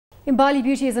Imbalie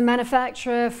Beauty is a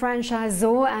manufacturer,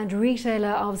 franchisor and retailer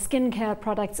of skincare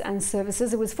products and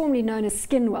services. It was formerly known as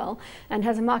Skinwell and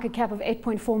has a market cap of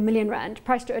 8.4 million rand,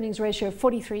 price to earnings ratio of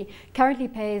 43, currently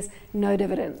pays no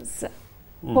dividends.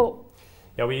 Paul.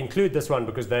 Yeah, we include this one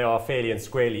because they are fairly and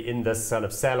squarely in this sort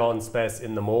of salon space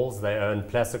in the malls. They own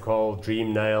Plasticol,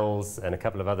 Dream Nails and a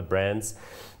couple of other brands.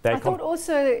 I thought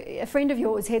also a friend of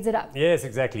yours heads it up. Yes,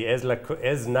 exactly.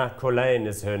 Esna Colleen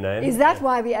is her name. Is that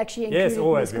why we actually include Yes,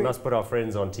 always. We must put our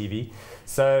friends on TV.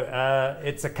 So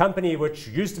it's a company which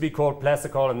used to be called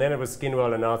Plasticol and then it was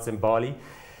Skinwell and now it's Imbalie.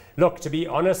 Look, to be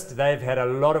honest, they've had a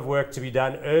lot of work to be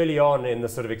done early on in the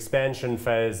sort of expansion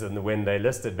phase, and when they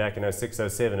listed back in 06,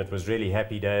 07, it was really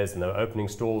happy days and they were opening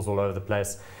stalls all over the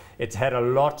place. It's had a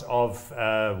lot of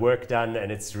work done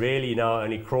and it's really now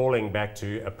only crawling back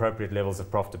to appropriate levels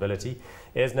of profitability.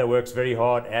 Esna works very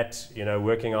hard at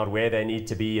working out where they need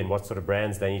to be and what sort of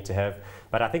brands they need to have.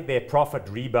 But I think their profit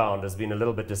rebound has been a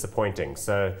little bit disappointing.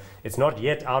 So it's not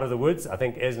yet out of the woods. I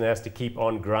think Esna has to keep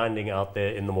on grinding out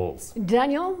there in the malls.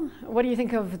 Daniel, what do you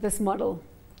think of this model?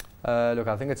 Look,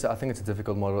 I think it's a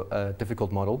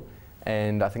difficult model.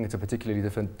 And I think it's a particularly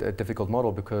difficult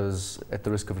model because, at the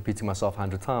risk of repeating myself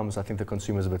 100 times, I think the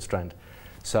consumer is a bit strained.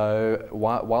 So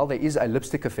while there is a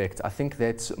lipstick effect, I think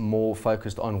that's more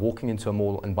focused on walking into a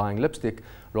mall and buying lipstick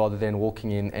rather than walking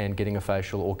in and getting a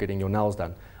facial or getting your nails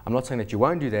done. I'm not saying that you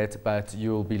won't do that, but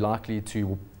you will be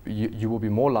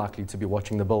more likely to be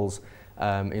watching the bills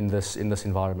in this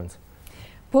environment.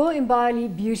 Paul,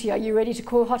 Imbalie Beauty, are you ready to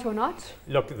call hot or not?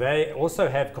 Look, they also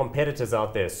have competitors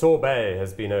out there. Sorbet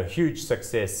has been a huge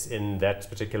success in that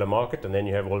particular market, and then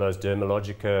you have all those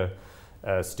Dermalogica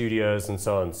studios and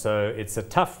so on. So it's a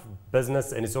tough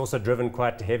business, and it's also driven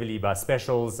quite heavily by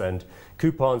specials and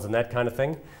coupons and that kind of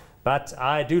thing. But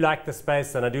I do like the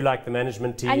space and I do like the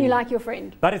management team. And you like your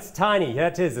friend. But it's tiny. Yeah,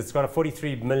 it is. It's got a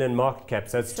 43 million market cap,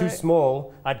 so it's too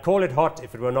small. I'd call it hot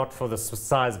if it were not for the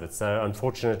size of it, so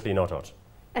unfortunately not hot.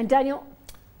 And Daniel?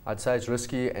 I'd say it's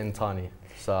risky and tiny,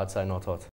 so I'd say not hot.